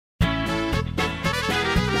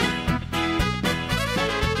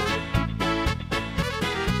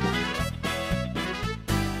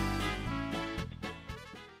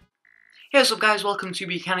What's up guys, welcome to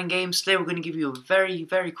Buchanan Games. Today we're going to give you a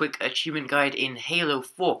very quick achievement guide in Halo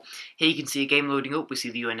 4. Here you can see a game loading up. We see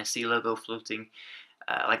the UNSC logo floating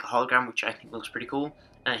like a hologram, which I think looks pretty cool.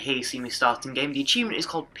 And here you see me starting game. The achievement is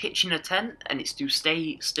called Pitchin a tent, and it's to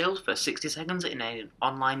stay still for 60 seconds in an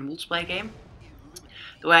online multiplayer game.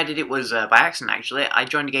 The way I did it was by accident actually. I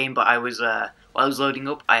joined the game, but while I was loading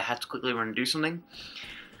up, I had to quickly run and do something.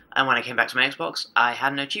 And when I came back to my Xbox, I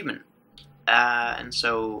had an achievement. And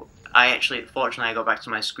so fortunately I got back to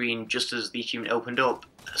my screen just as the achievement opened up,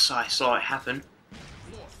 so I saw it happen.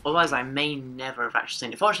 Otherwise I may never have actually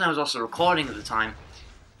seen it. Fortunately I was also recording at the time,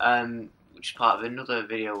 which is part of another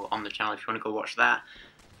video on the channel if you want to go watch that.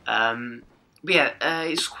 But yeah,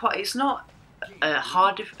 it's not a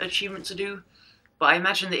hard achievement to do, but I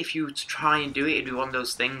imagine that if you were to try and do it, it'd be one of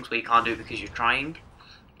those things where you can't do it because you're trying.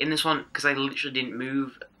 In this one, because I literally didn't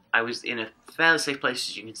move, I was in a fairly safe place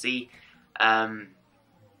as you can see.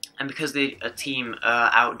 And because a team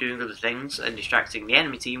are out doing other things and distracting the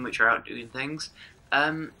enemy team, which are out doing things,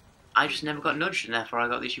 I just never got nudged, and therefore I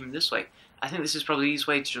got the achievement this way. I think this is probably the easiest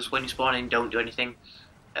way to just, when you spawn in, don't do anything.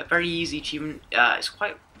 A very easy achievement. It's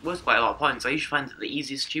worth quite a lot of points. I usually find that the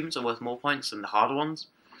easiest achievements are worth more points than the harder ones,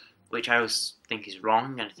 which I always think is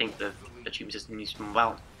wrong, and I think the achievement system needs to be more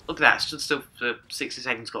well. Look at that, stood still for 60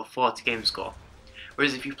 seconds, got 40 game score.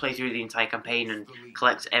 Whereas if you play through the entire campaign and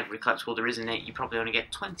collect every collectible there is in it, you probably only get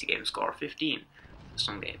 20 game score or 15 for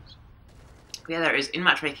some games. But yeah, there it is. In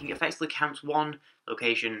matchmaking, it effectively counts one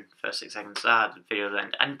location for 6 seconds. The video will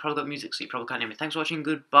end. And you probably got music, so you probably can't hear me. Thanks for watching.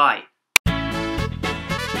 Goodbye.